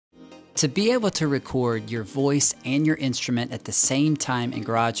To be able to record your voice and your instrument at the same time in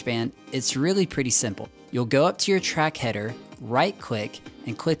GarageBand, it's really pretty simple. You'll go up to your track header, right-click,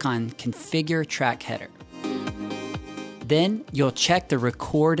 and click on Configure Track Header. Then you'll check the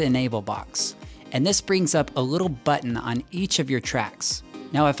Record Enable box, and this brings up a little button on each of your tracks.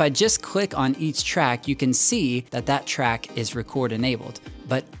 Now if I just click on each track, you can see that that track is record enabled,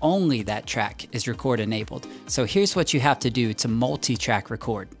 but only that track is record enabled. So here's what you have to do to multi-track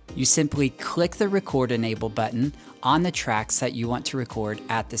record. You simply click the Record Enable button on the tracks that you want to record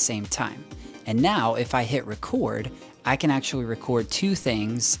at the same time. And now if I hit record, I can actually record two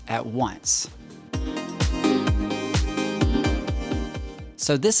things at once.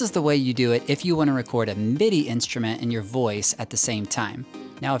 So this is the way you do it if you want to record a MIDI instrument and your voice at the same time.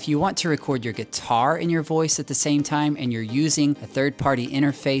 Now if you want to record your guitar and your voice at the same time and you're using a third-party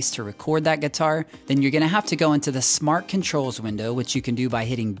interface to record that guitar, then you're going to have to go into the Smart Controls window, which you can do by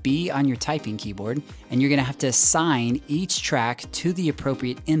hitting B on your typing keyboard, and you're going to have to assign each track to the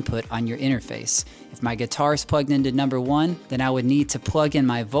appropriate input on your interface. If my guitar is plugged into number 1, then I would need to plug in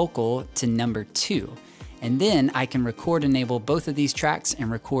my vocal to number 2. And then I can record enable both of these tracks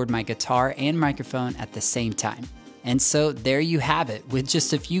and record my guitar and microphone at the same time. And so there you have it. With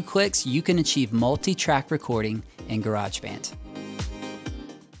just a few clicks, you can achieve multi-track recording in GarageBand.